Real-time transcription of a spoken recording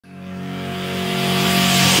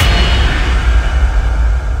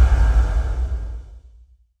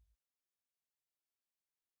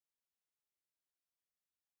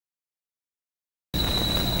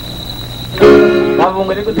One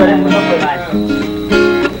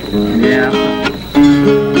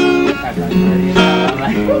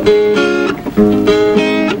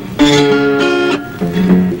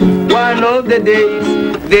of the days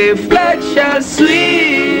the flag shall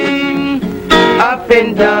swing up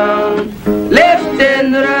and down, left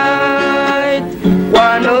and right.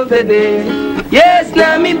 One of the days, yes,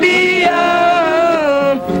 Namibia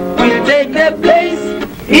will take the place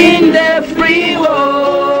in the free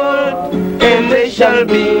world, and there shall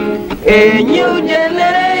be a new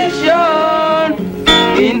generation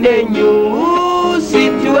in a new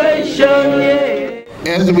situation. Yeah.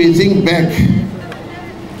 As we think back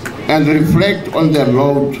and reflect on the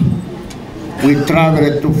road we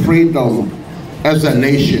traveled to freedom as a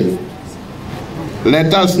nation,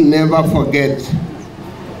 let us never forget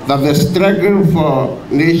that the struggle for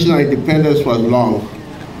national independence was long,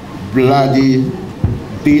 bloody,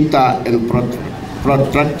 bitter, and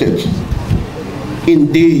protracted.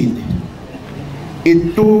 Indeed,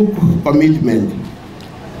 it took commitment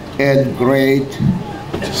and great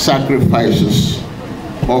sacrifices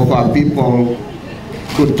of our people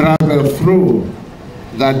to travel through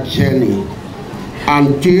that journey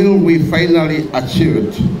until we finally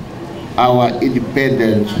achieved our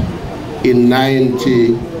independence in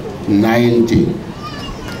 1990.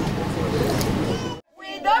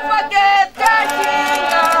 We don't forget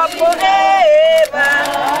Cassinga forever.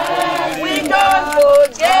 We don't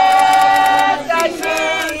forget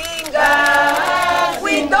Cassinga.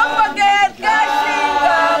 We don't forget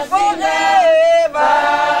Cassinga forever.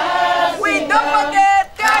 We don't forget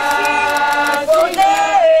Cassinga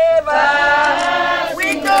forever. We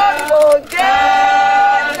don't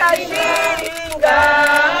forget Cassinga.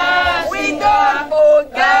 We don't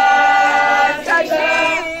forget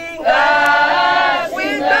Cassinga. We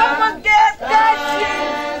don't forget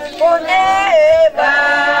Cassinga forever.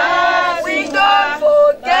 We don't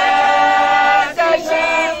forget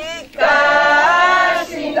Cassinga.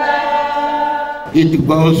 It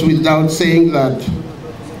goes without saying that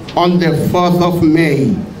on the 4th of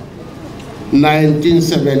May,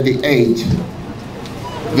 1978,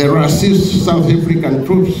 the racist South African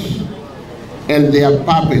troops and their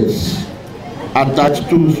puppets attacked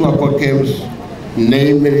two Swapo camps,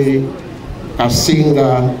 namely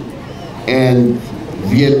Cassinga and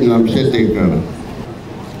Vietnam Massacre,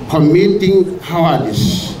 committing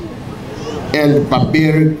cowardice and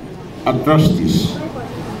barbaric atrocities,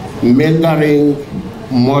 murdering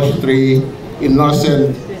mostly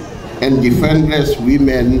innocent and defenseless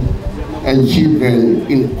women and children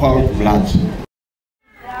in cold blood.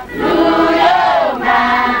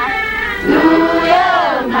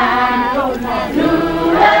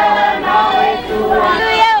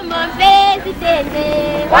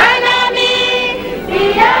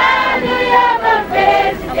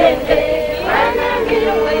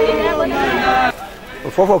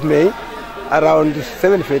 On 4th of May, around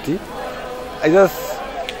 7:30, I just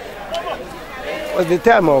was the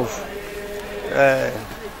time of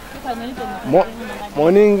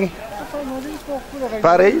morning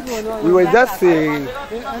parade. We were just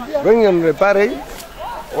going on the parade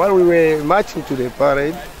while we were marching to the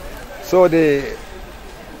parade. So the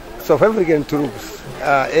South African troops,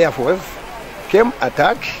 Air Force, came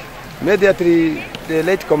attack. Immediately, the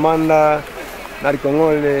late commander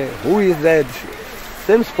Narikongole, who is at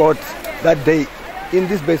same spot that day in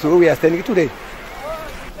this base where we are standing today,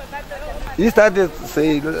 he started to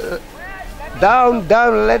say, down,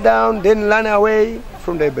 down, let down, then run away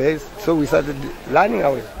from the base. So we started running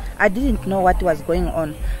away. I didn't know what was going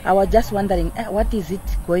on. I was just wondering, what is it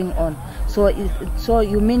going on? So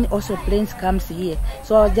you mean also planes comes here?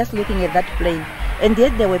 So I was just looking at that plane. And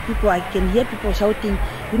yet there were people, I can hear people shouting,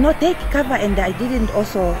 take cover. And I didn't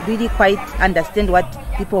also really quite understand what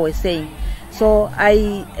people were saying. So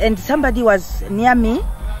and somebody was near me,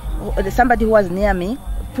 somebody who was near me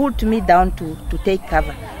pulled me down to take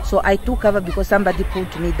cover. So I took cover because somebody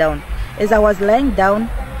pulled me down. As I was lying down,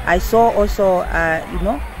 I saw also,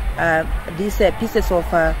 these pieces of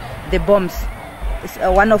the bombs.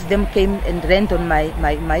 One of them came and landed on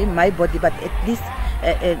my body, but at least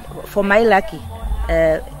for my lucky,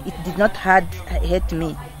 it did not hurt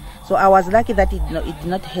me. So I was lucky that it did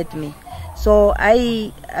not hurt me. So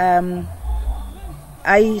I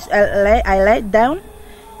lied down,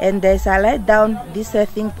 and as I lied down, this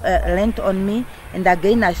thing landed on me, and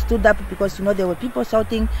again I stood up because there were people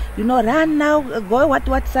shouting, run now, go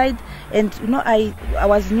what side, and I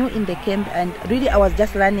was new in the camp, and really I was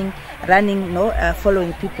just running,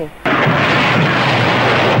 following people.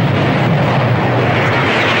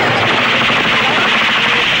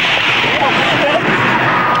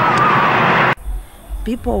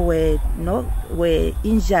 People were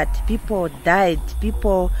injured, people died,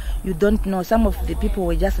 people you don't know. Some of the people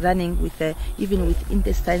were just running with even with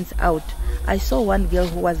intestines out. I saw one girl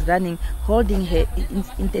who was running holding her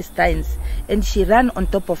intestines, and she ran on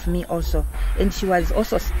top of me also, and she was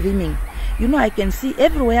also screaming. I can see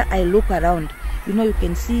everywhere I look around, you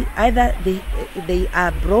can see either they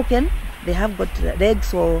are broken, they have got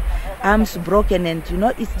legs or arms broken, and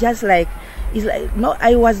it's just like, no,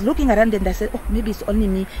 I was looking around and I said, oh, maybe it's only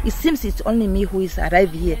me. It seems it's only me who is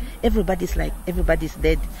arrived here. Everybody's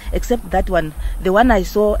dead, except that one, the one I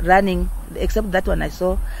saw running, except that one I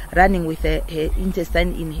saw running with her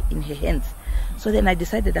intestine in her hands. So then I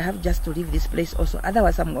decided I have just to leave this place also,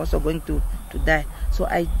 otherwise I'm also going to die. So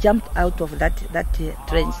I jumped out of that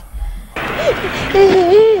trench.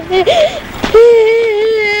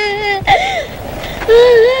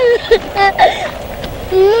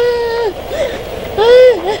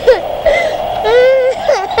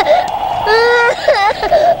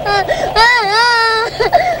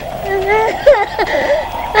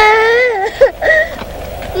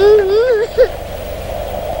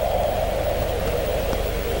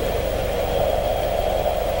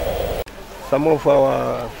 Some of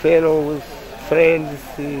our fellow friends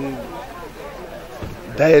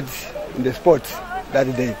died in the spot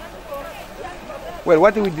that day. Well,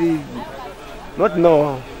 what we did not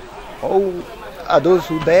know, how are those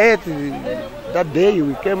who died that day.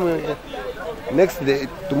 We came next day,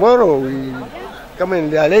 tomorrow we come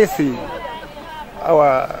and realize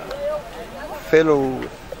our fellow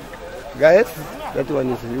guys. That one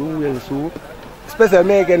is you and Sue.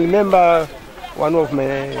 Especially I can remember one of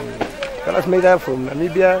my classmates from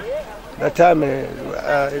Namibia. That time I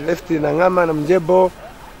left in Angama, Namjebo,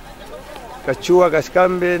 Kachua,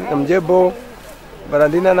 Kaskambe, Namjebo,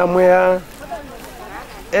 Barandina, Namwea,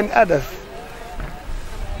 and others.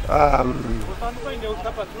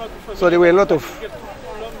 So there were a lot of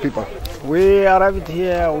people. We arrived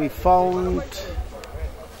here, we found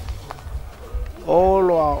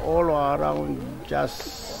all around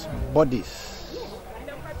just bodies.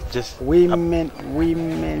 Just women,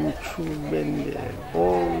 children,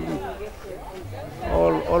 all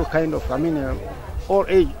kind of, all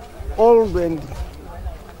age, old, and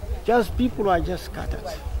just people are just scattered.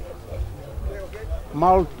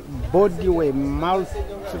 Body were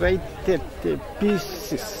maltreated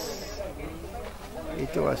pieces.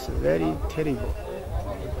 It was very terrible.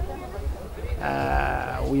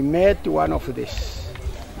 We met one of the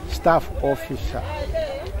staff officer,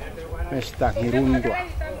 Mr. Hirundwa.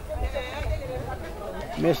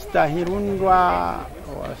 Mr. Hirundwa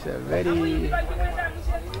was a very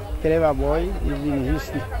clever boy. Even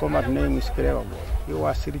his common name is Clever Boy. He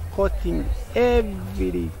was recording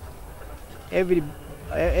everybody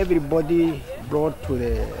brought to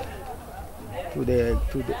the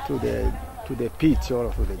pit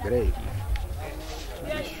or to the grave.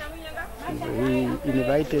 We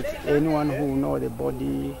invited anyone who know the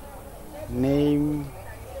body, name,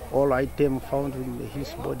 all items found in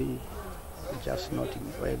his body, just not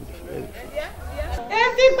in everything.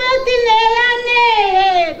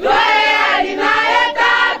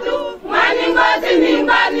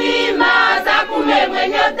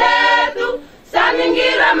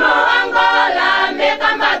 Saningira mo Angola,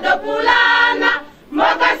 meka madopulana,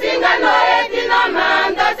 moka singa no etina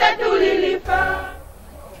mando se tulilifa.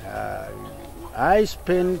 I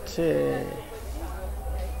spent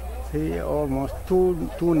almost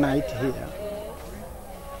two nights here,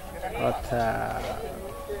 but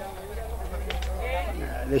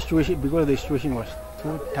the situation, because the situation was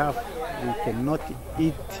too tough, we cannot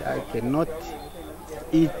eat. I cannot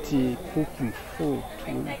eat cooking food.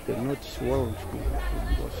 We cannot swallow food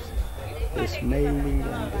because the smelling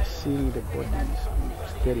and the seeing the body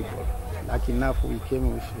is terrible. Lucky enough, we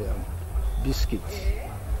came with biscuits.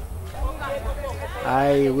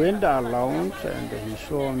 I went around and he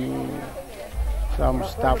showed me some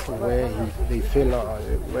stuff where they fell,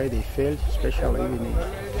 especially in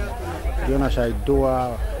Jonas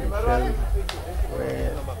Idua, he fell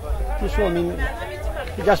where he showed me,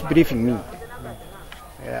 he just briefing me.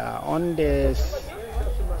 On the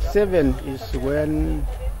 7th is when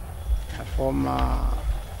a former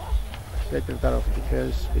Secretary of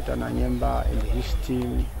Defense, Peter Nanyemba, and his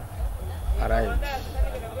team arrived.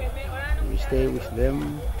 We stay with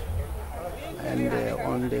them, and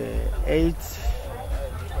on the 8th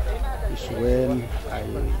is when I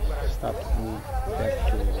start to move back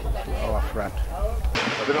to our front.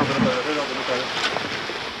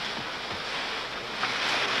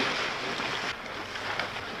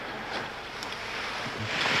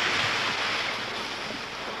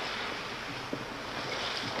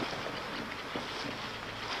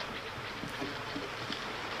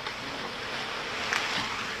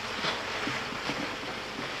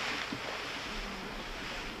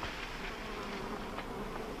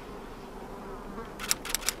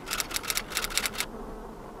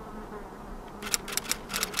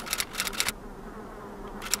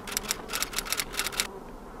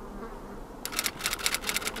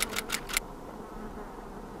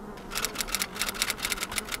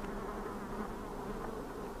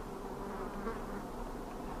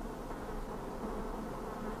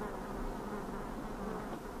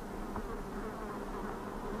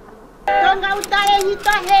 Tonga utaye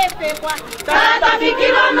hita hepe kwa. Tata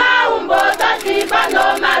fikiro maumbo tatipa no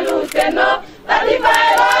maluteno. Tatipa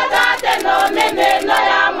erota teno memeno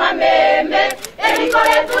ya mwameme.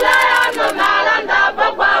 Elikole tula ya no malanda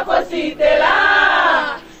pokwa fositela.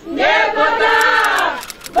 Nyekota,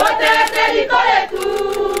 bote elikole tu.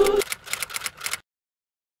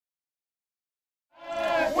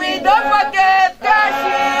 We don't forget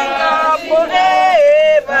Cassinga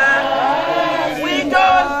forever. We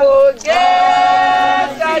don't forget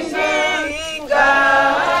Cassinga.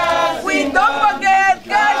 We don't forget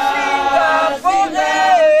Cassinga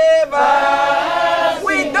forever.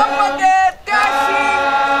 We don't forget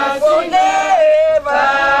Cassinga forever.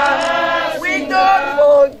 We don't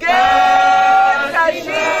forget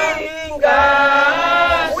Cassinga.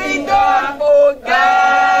 We don't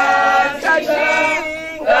forget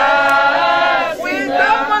Cassinga. We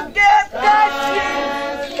don't forget Cassinga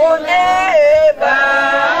forever.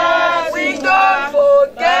 We don't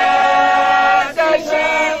forget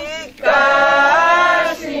Cassinga.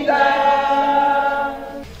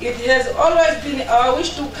 It has always been our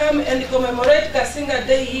wish to come and commemorate Cassinga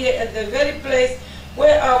Day here at the very place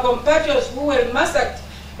where our compatriots who were massacred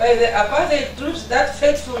by the apartheid troops that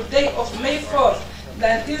fateful day of May 4th,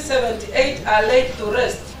 1978 are laid to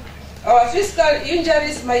rest. Our physical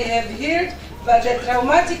injuries may have healed, but the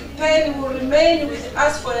traumatic pain will remain with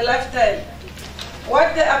us for a lifetime.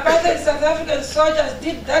 What the apartheid South African soldiers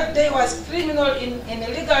did that day was criminal in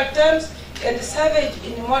legal terms and savage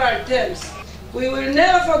in moral terms. We will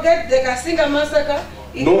never forget the Cassinga massacre.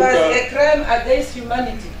 It was a crime against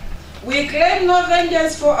humanity. We claim no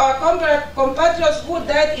vengeance for our compatriots who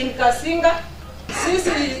died in Cassinga, since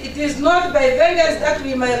it is not by vengeance that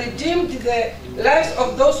we may redeem the lives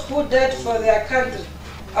of those who died for their country.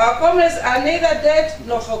 Our comrades are neither dead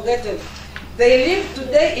nor forgotten. They live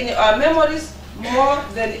today in our memories more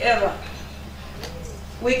than ever.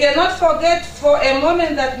 We cannot forget for a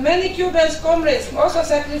moment that many Cuban comrades also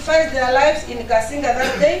sacrificed their lives in Cassinga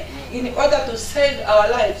that day in order to save our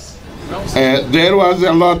lives. There was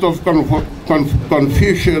a lot of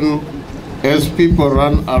confusion as people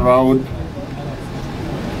ran around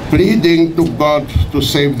pleading to God to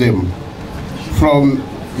save them from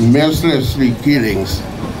mercilessly killings.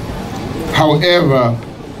 However,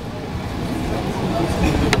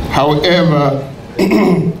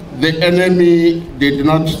 the enemy did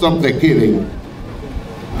not stop the killing.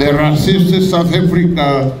 The racist South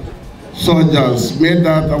Africa soldiers made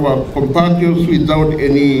out our compatriots without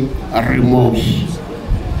any remorse.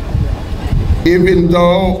 Even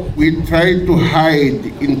though we tried to hide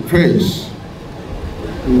in trace,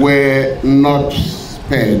 were not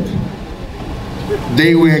spared.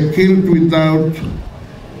 They were killed with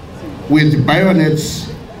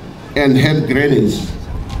bayonets and hand grenades.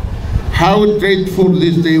 How dreadful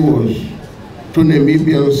this day was to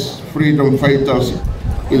Namibians freedom fighters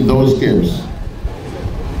in those camps.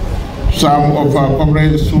 Some of our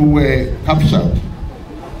comrades who were captured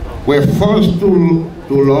were forced to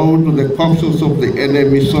load the corpses of the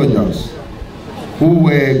enemy soldiers who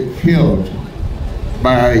were killed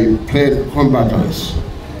by plain combatants.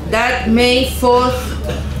 That May 4th,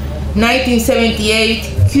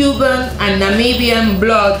 1978, Cuban and Namibian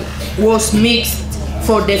blood was mixed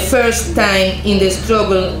for the first time in the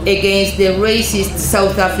struggle against the racist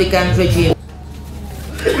South African regime.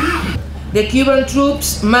 The Cuban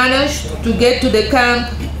troops managed to get to the camp,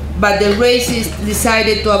 but the racists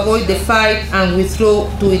decided to avoid the fight and withdrew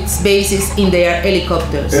to its bases in their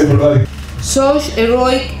helicopters. Such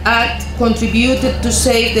heroic act contributed to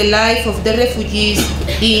save the life of the refugees,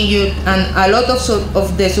 injured, and a lot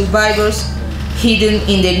of the survivors hidden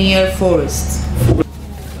in the near forests.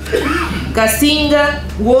 Cassinga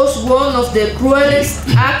was one of the cruelest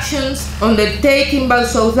actions undertaken by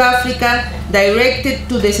South Africa directed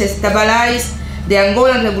to destabilize the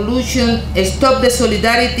Angolan revolution, stop the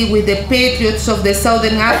solidarity with the patriots of the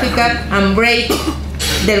Southern Africa, and break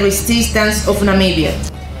the resistance of Namibia.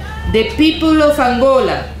 The people of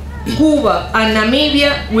Angola, Cuba, and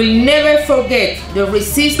Namibia will never forget the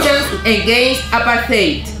resistance against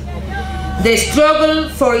apartheid, the struggle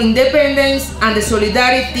for independence, and the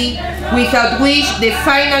solidarity without which the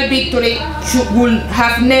final victory would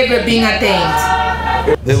have never been attained.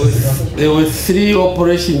 There were 3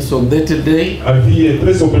 operations on that day. Havia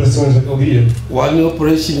 3 operações naquele dia. One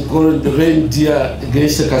operation called the Reindeer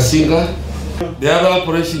against Cassinga. The other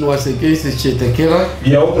operation was against Chetekela.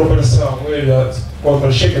 E a outra operação era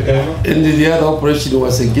contra Chetekela. And the other operation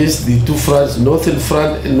was against the 2 fronts, Northern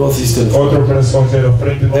Front and Northeastern Front. Outra operação era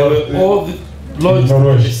frente norte. They were all launched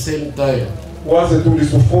at the same time. quase tudo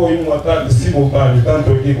isso foi ataque simultâneo,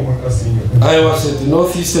 tanto aqui como em Cassinga. I was at the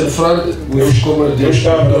northeastern front with Comrade Eu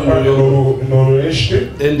estava na parte noroeste.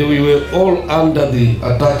 and we were all under the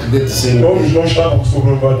attack that same Todos day. nós estávamos sob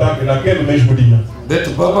o ataque naquele mesmo dia. That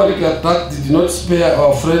barbaric attack did not spare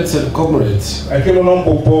our friends and comrades. Aquilo não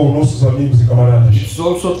poupou nossos amigos e camaradas. It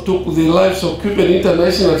also took the lives of Cuban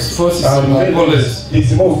international forces and Angolans.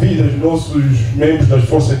 Dizimou vidas de nossos membros das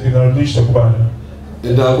forças internacionalistas cubanas.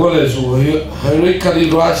 And the Angolans who heroically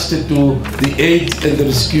rushed to the aid and the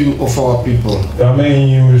rescue of our people.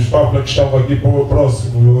 Também os Papua que estavam aqui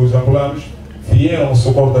próximos, os angolanos, vieram ao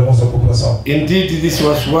socorro da nossa população. Indeed, this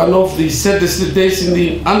was one of the saddest days in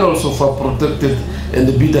the annals of our protected and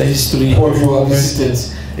the bitter history of our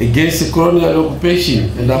resistance against the colonial occupation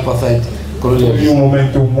and apartheid Foi colonialism.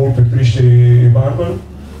 momento muito triste e bárbaro,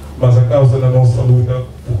 mas a causa da nossa luta,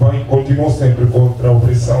 o qual continuou sempre contra a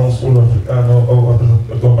opressão sul-africana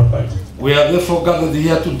do apartheid. We are therefore gathered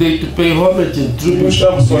here today to pay homage and Não tribute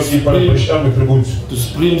estamos só aqui para prestar tributos, to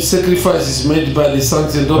supreme sacrifices made by the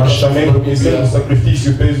sons and mas daughters of também reconhecer o Namibia,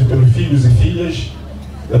 sacrifício feito pelos filhos e filhas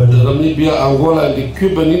da the Namíbia. Namibia, Angola, and the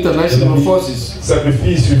Cuban international forces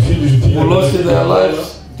Sacrifício, filhos e who filhas lost da their Namíbia.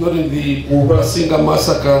 lives during the Cassinga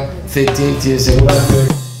massacre 38 years ago.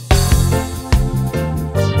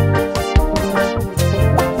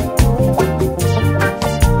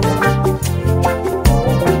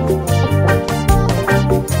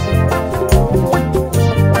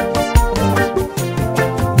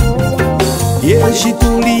 Yeshi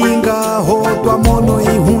tulinga ho twa mono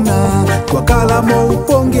ihuna twakala mo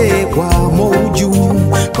uponge kwa mo uju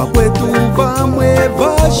pakwetu vamwe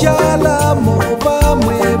vashala mo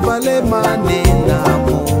vamwe vale manena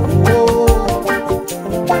mo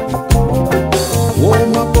wo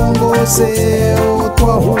mapongo se o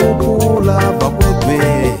twa hupula pakwetwe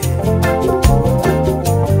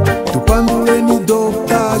tupandule ni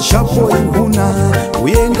dokta shapo ihuna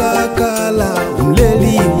uyenga kala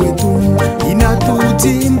umleli wetu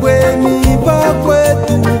inatutimbweni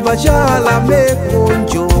vakwetu vashala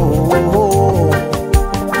mekonjo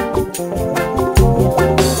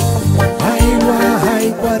hailwa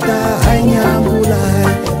haikwata hainyangula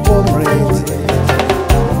comrade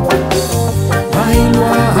hailwa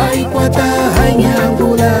haikwata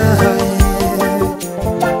hainyangula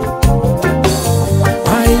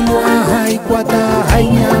hailwa haikwata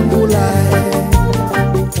hainyangula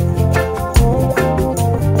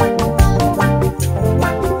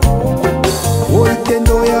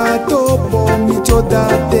oitendo ya topo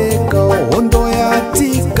michodateka ondo ya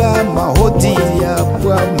tika mahoti ya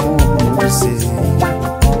bwamuse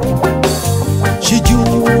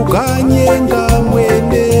chijukanyenga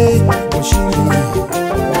mwene mushiri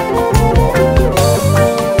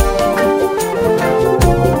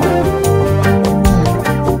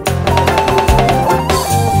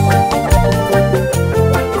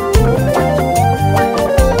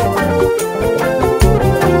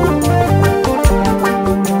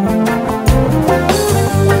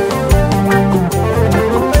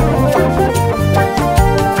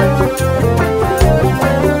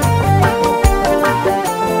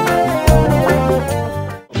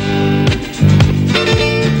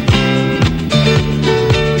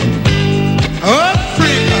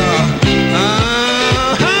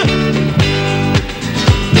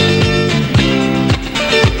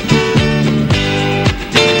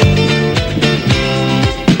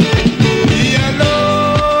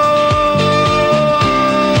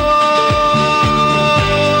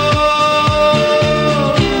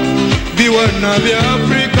Nabi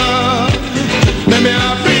Africa, meme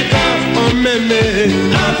Africa, oh meme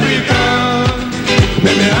Africa,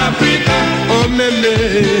 meme Africa, oh meme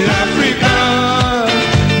Africa,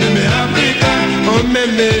 meme Africa, oh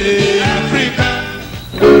meme Africa.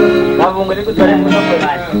 Vamos a escuchar el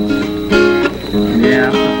mundo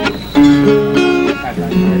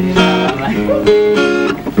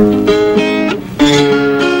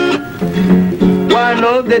One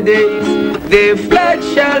of the days the flag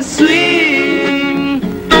shall swing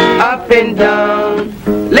up and down,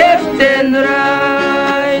 left and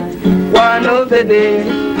right. One of the days,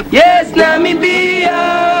 yes, Namibia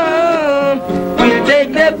will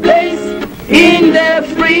take the place in the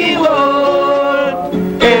free world,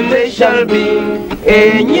 and there shall be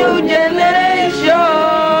a new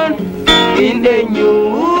generation in a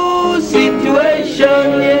new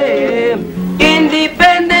situation. Yeah.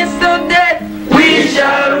 Independence of death, we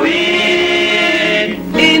shall win.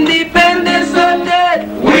 Independence of death,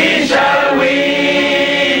 we shall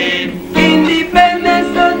win. Independence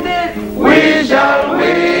of death, we shall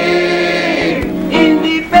win.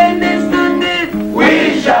 Independence of death,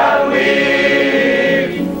 we shall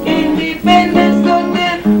win. Independence.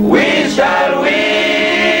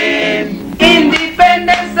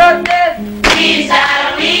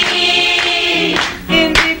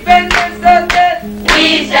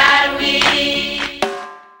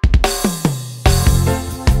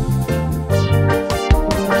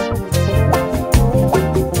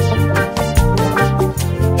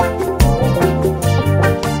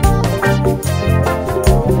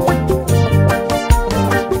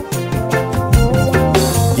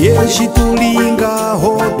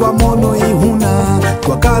 mono ihuna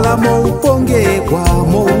twakala mo uponge kwa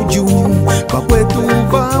mo uju bakwetu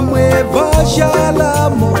vamwe vashala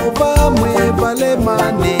mo vamwe vale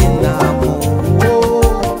manena mo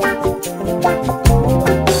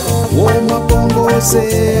wo mapongo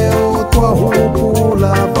seo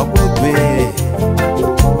twahukula bakwetwe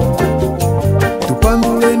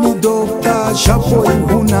tupanduleni Dr. Shapo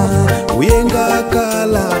ihuna uyenga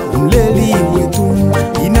kala umleli wetu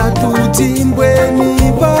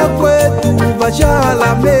inatutimbweni bakwetu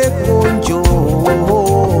vashala mekonjo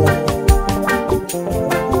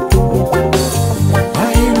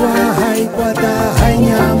haiwa haikwata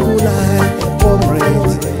hainyangula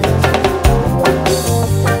comrade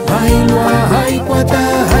haiwa haikwata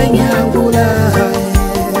hainyangula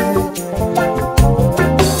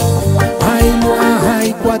haiwa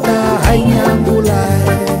haikwata hainyangula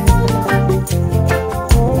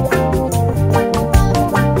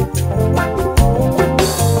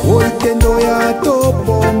oitendo ya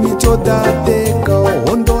topo michodate